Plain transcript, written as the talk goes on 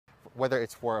whether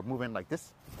it's for a movement like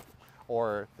this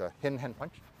or the hand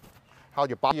punch. How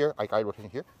your body here, I rotation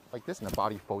here like this, and the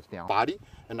body folds down. Body,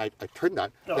 and I turn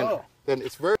that. Then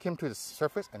it's very came to the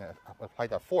surface, and I apply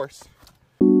that force.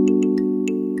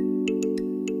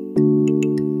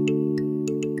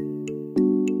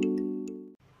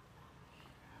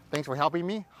 Thanks for helping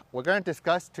me. We're going to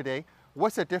discuss today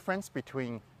what's the difference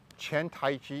between Chen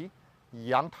Tai Chi,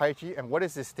 Yang Tai Chi, and what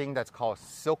is this thing that's called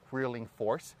silk reeling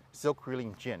force, silk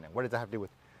reeling Jin, and what does that have to do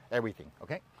with everything,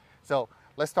 okay? So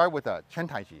let's start with Chen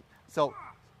Tai Chi. So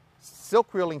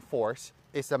silk reeling force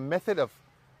is a method of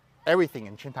everything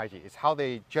in Chen Tai Chi. It's how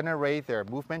they generate their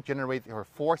movement, generate their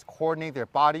force, coordinate their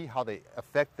body, how they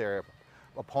affect their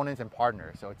opponents and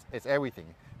partners. So it's everything.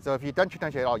 So if you've done Chen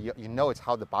Tai Chi at all, you know it's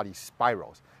how the body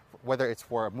spirals, whether it's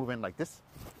for a movement like this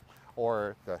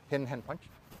or the hand punch.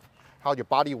 How your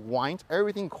body winds,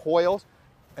 everything coils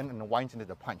and winds into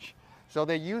the punch. So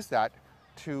they use that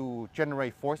to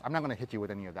generate force. I'm not going to hit you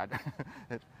with any of that,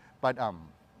 but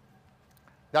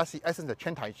that's the essence of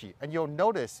Chen Tai Chi. And you'll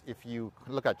notice if you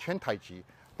look at Chen Tai Chi,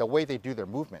 the way they do their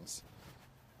movements,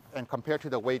 and compared to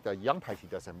the way the Yang Tai Chi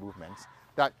does their movements,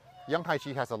 that Yang Tai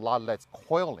Chi has a lot less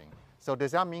coiling. So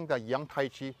does that mean that Yang Tai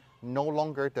Chi no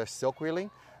longer does silk reeling?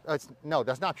 No,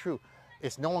 that's not true.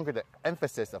 It's no longer the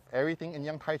emphasis of everything in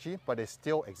Yang Tai Chi, but it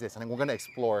still exists. And we're going to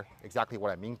explore exactly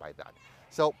what I mean by that.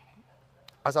 So,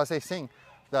 as I was saying,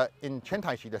 in Chen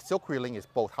Tai Chi, the silk reeling is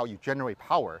both how you generate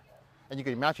power, and you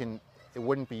can imagine it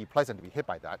wouldn't be pleasant to be hit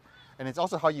by that. And it's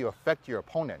also how you affect your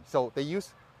opponent. So they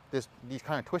use these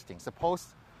kind of twisting.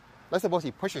 Let's suppose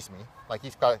he pushes me, like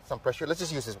he's got some pressure. Let's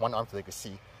just use his one arm so they can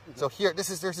see. So here,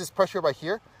 there's this pressure right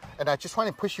here, and I just try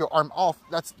to push your arm off.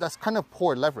 That's kind of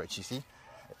poor leverage, you see.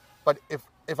 But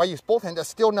if I use both hands, that's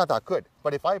still not that good.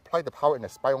 But if I apply the power in a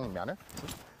spiraling manner,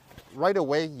 right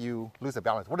away you lose the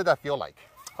balance. What did that feel like?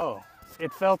 Oh,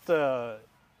 it felt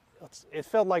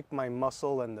like my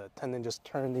muscle and the tendon just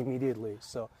turned immediately.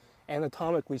 So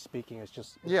anatomically speaking,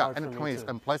 it's anatomically it's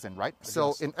unpleasant, right?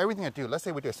 So in everything I do, let's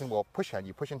say we do a simple push hand.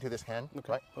 You push into this hand,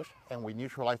 right? Push. And we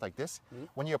neutralize like this.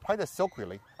 When you apply the silk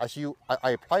reeling, I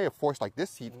apply a force like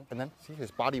this, and then see his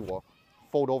body will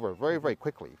fold over very, very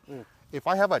quickly. If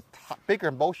I have a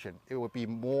bigger motion, it would be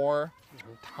more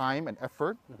time and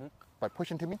effort by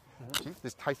pushing to me. See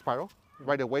this tight spiral?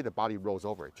 Right away, the body rolls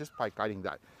over just by guiding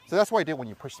that. So that's what I did when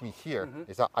you pushed me here,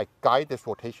 is that I guide this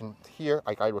rotation here,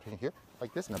 I guide rotation here,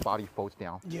 like this, and the body folds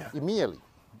down immediately.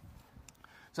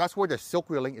 So that's where the silk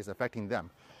reeling is affecting them.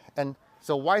 And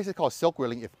so why is it called silk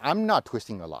reeling if I'm not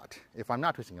twisting a lot?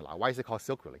 Why is it called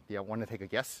silk reeling? Do you want to take a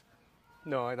guess?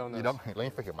 No, I don't know. You don't? Let me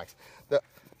fix your mics.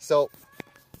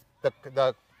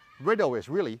 The riddle is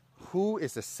really who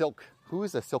is the silk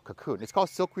cocoon? It's called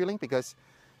silk reeling because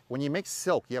when you make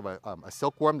silk, you have a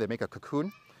silkworm, they make a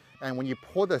cocoon, and when you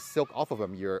pull the silk off of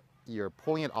them, you're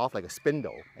pulling it off like a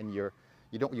spindle, and you're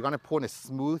gonna pull in a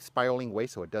smooth spiraling way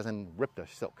so it doesn't rip the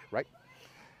silk, right?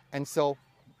 And so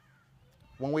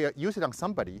when we use it on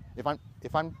somebody, if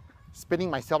I'm spinning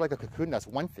myself like a cocoon, that's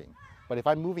one thing, but if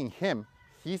I'm moving him,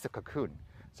 he's a cocoon.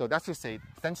 So that's to say,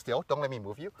 stand still, don't let me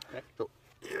move you. Okay. So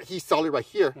he's solid right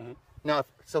here. Now,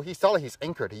 so he's solid, he's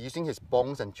anchored. He's using his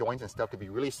bones and joints and stuff to be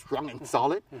really strong and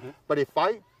solid. But if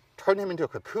I turn him into a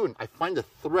cocoon, I find the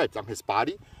threads on his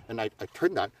body, and I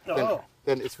turn that,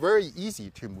 then it's very easy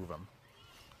to move him.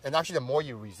 And actually, the more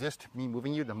you resist me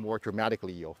moving you, the more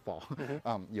dramatically you'll fall,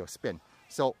 you'll spin.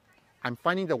 So I'm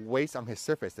finding the ways on his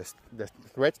surface, the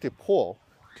threads to pull,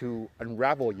 to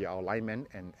unravel your alignment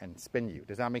and spin you.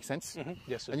 Does that make sense?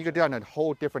 Yes, sir. And you can do that in a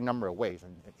whole different number of ways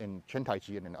in Chen Tai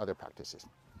Chi and in other practices.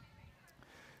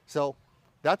 So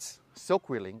that's silk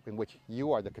reeling, in which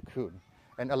you are the cocoon.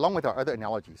 And along with our other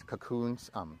analogies,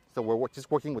 cocoons, so we're just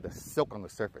working with the silk on the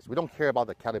surface. We don't care about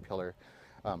the caterpillar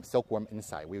silkworm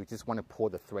inside. We just want to pull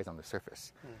the threads on the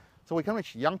surface. So we come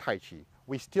to Yang Tai Chi,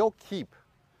 we still keep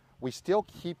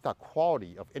that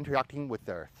quality of interacting with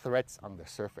the threads on the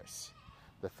surface.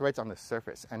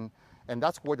 And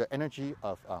that's where the energy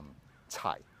of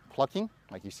Tai, plucking,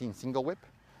 like you see in single whip,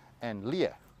 and Lie,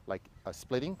 like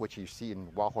splitting, which you see in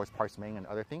wild horse parsimony and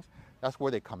other things, that's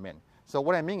where they come in. So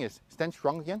what I mean is, stand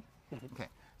strong again. Okay,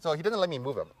 so he doesn't let me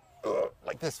move him,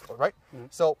 like this, right?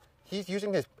 So he's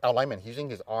using his alignment, he's using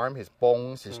his arm, his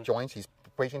bones, his joints, he's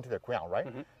bracing to the ground, right?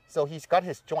 So he's got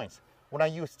his joints. When I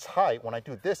use Tai, when I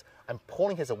do this, I'm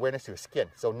pulling his awareness to his skin.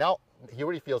 So now he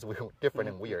already feels different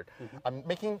and weird. I'm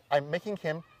making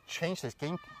him change his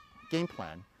game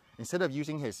plan. Instead of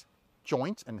using his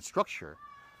joints and structure,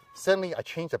 suddenly I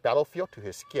change the battlefield to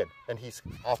his skin, and he's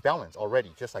off balance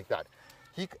already, just like that.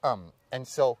 And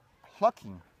so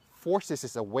plucking forces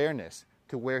his awareness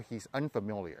to where he's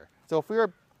unfamiliar. So if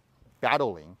we're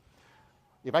battling,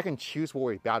 if I can choose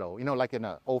where we battle, you know, like in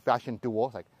an old-fashioned duel,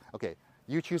 it's like, okay,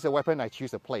 you choose a weapon, I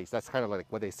choose a place. That's kind of like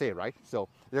what they say, right? So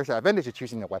there's an advantage of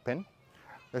choosing the weapon.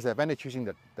 There's an advantage of choosing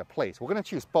the place. We're going to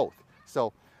choose both.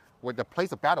 So where the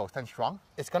place of battle is 10 strong,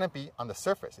 it's going to be on the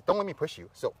surface. Don't let me push you.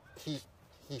 So he's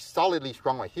solidly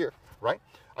strong right here, right?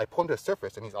 I pull him to the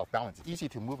surface and he's off balance. Easy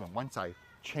to move him once I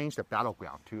change the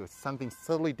battleground to something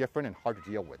subtly different and hard to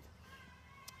deal with.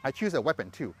 I choose a weapon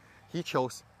too. He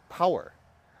chose power.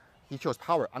 He chose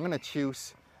power. I'm going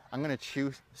to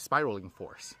choose spiraling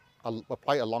force. I'll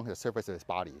apply along the surface of his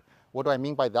body. What do I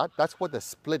mean by that? That's what the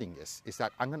splitting is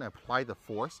that I'm going to apply the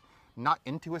force not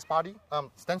into his body.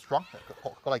 Stand strong.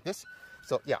 Go like this.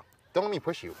 So yeah, don't let me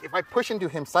push you. If I push into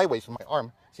him sideways with my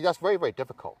arm, see, that's very, very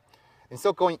difficult. And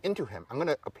so going into him, I'm going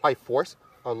to apply force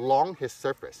along his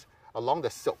surface, along the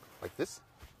silk, like this.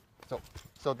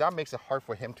 So that makes it hard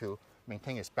for him to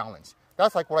maintain his balance.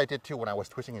 That's like what I did too when I was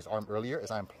twisting his arm earlier,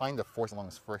 is I'm applying the force along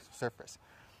his surface.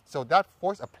 So that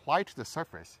force applied to the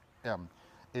surface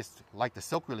is like the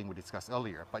silk reeling we discussed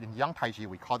earlier, but in Yang Tai Chi,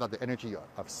 we call that the energy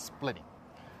of splitting.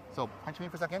 So punch me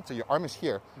for a second. So your arm is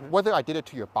here. Whether I did it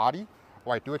to your body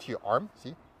or I do it to your arm,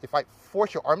 see? If I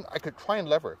force your arm, I could try and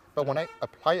lever, but when I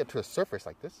apply it to a surface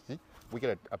like this, see? We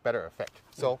get a better effect.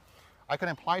 So I can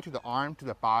apply it to the arm, to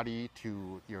the body,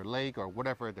 to your leg, or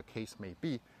whatever the case may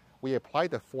be. We apply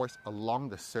the force along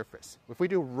the surface. If we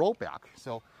do roll back,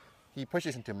 so he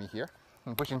pushes into me here,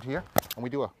 and push into here, and we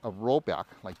do a roll back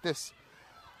like this.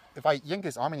 If I yank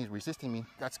his arm and he's resisting me,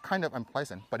 that's kind of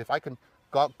unpleasant. But if I can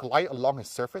glide along his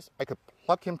surface, I could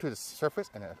plug him to the surface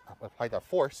and apply that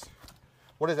force.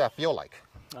 What does that feel like?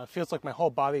 It feels like my whole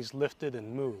body's lifted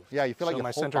and moved. Yeah, you feel like so your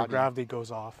my whole center body... of gravity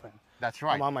goes off, and that's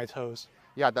right. I'm on my toes.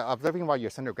 Yeah, the observing about your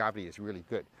center of gravity is really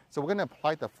good. So we're going to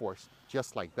apply the force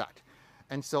just like that.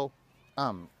 And so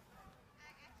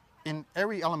in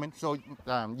every element, so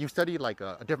you studied like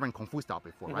a different Kung Fu style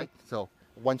before, right? So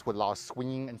ones with a lot of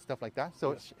swinging and stuff like that.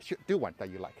 So do one that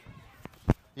you like.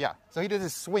 Yeah, so he does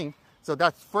his swing. So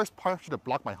that first part should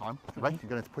block my arm, right? You're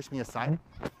going to push me aside,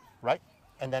 right?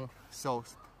 And then, so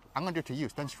I'm going to do it to you.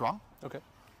 Stand strong. Okay.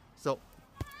 So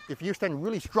if you stand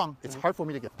really strong, it's hard for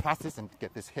me to get past this and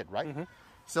get this hit, right?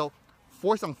 So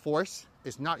force on force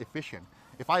is not efficient.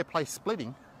 If I apply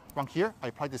splitting from here, I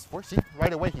apply this force. See,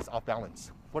 right away he's off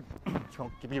balance. What?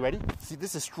 So, get me ready. See,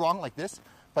 this is strong like this,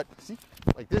 but see,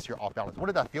 like this, you're off balance. What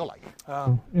did that feel like?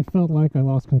 It felt like I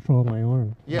lost control of my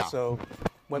arm. Yeah. So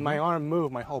when my arm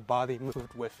moved, my whole body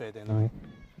moved with it, and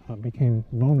I became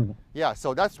vulnerable. Yeah,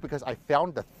 so that's because I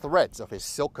found the threads of his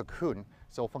silk cocoon.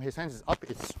 So from his hands up,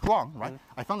 it's strong, right?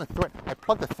 I found the thread. I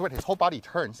plug the thread, his whole body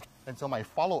turns, and so my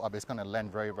follow-up is going to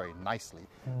land very, very nicely,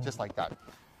 just like that.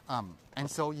 And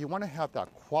so you want to have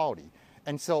that quality.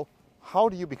 And so how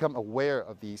do you become aware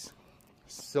of these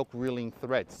silk reeling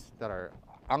threads that are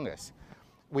on us?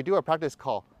 We do a practice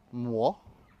called mo,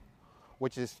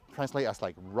 which is translated as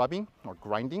like rubbing or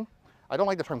grinding. I don't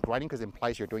like the term grinding because it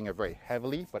implies you're doing it very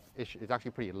heavily, but it's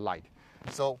actually pretty light.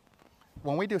 So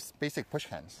when we do basic push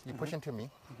hands, you push into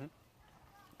me.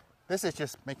 This is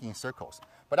just making circles.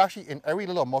 But actually in every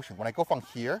little motion, when I go from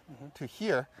here to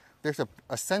here, there's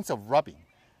a sense of rubbing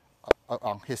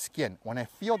on his skin. When I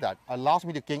feel that, it allows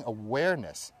me to gain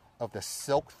awareness of the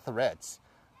silk threads,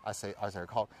 as I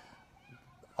call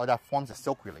it, that forms a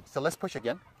silk reeling. So let's push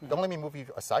again. Don't let me move you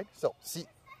aside. So see,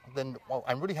 then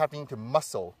I'm really having to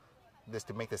muscle this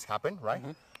to make this happen, right?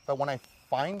 But when I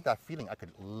find that feeling, I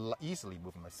could easily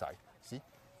move him aside. See,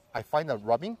 I find the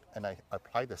rubbing and I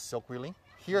apply the silk reeling.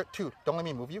 Here too, don't let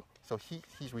me move you. So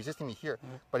he's resisting me here.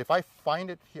 But if I find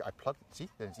it here, I plug it, see,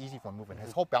 then it's easy for movement.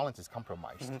 His whole balance is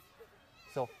compromised.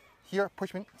 So here,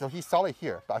 push me, so he's solid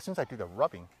here. But as soon as I do the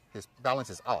rubbing, his balance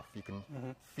is off. You can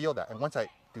feel that. And once I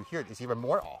do here, it's even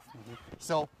more off.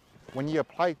 So when you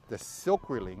apply the silk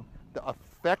reeling, the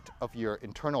effect of your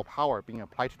internal power being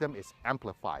applied to them is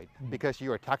amplified because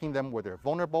you're attacking them where they're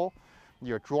vulnerable.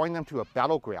 You're drawing them to a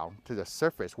battleground, to the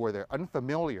surface where they're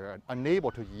unfamiliar and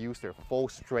unable to use their full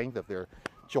strength of their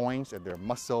joints and their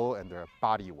muscle and their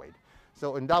body weight.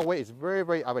 So in that way, it's very,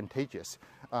 very advantageous.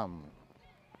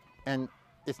 And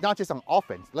it's not just on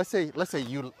offense. Let's say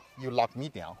you lock me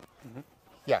down.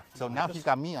 Yeah, so now he's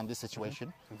got me on this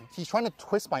situation. He's trying to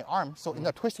twist my arm. So in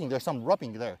the twisting, there's some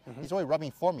rubbing there. He's already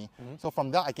rubbing for me. So from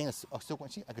that, I gain a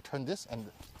sequence. I could turn this and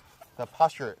the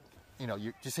posture, you know,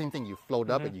 the same thing, you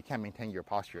float up and you can't maintain your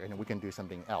posture, and we can do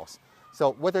something else.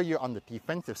 So whether you're on the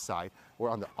defensive side or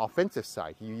on the offensive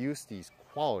side, you use these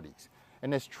qualities.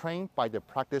 And it's trained by the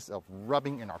practice of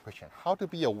rubbing in our position. How to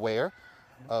be aware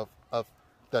of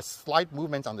the slight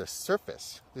movements on the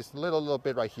surface, this little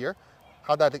bit right here,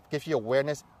 how that gives you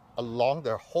awareness along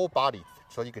their whole body,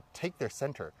 so you could take their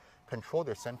center, control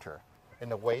their center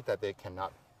in a way that they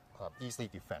cannot easily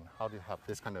defend. How do you have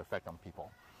this kind of effect on people?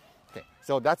 Okay,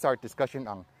 so that's our discussion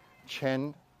on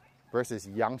Chen versus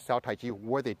Yang style Tai Chi,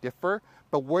 where they differ,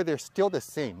 but where they're still the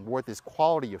same, where this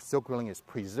quality of silk reeling is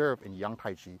preserved in Yang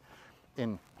Tai Chi,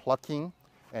 in plucking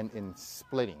and in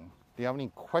splitting. Do you have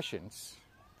any questions?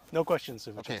 No questions,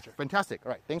 Super Okay, Chester. fantastic.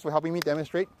 All right, thanks for helping me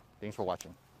demonstrate. Thanks for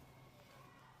watching.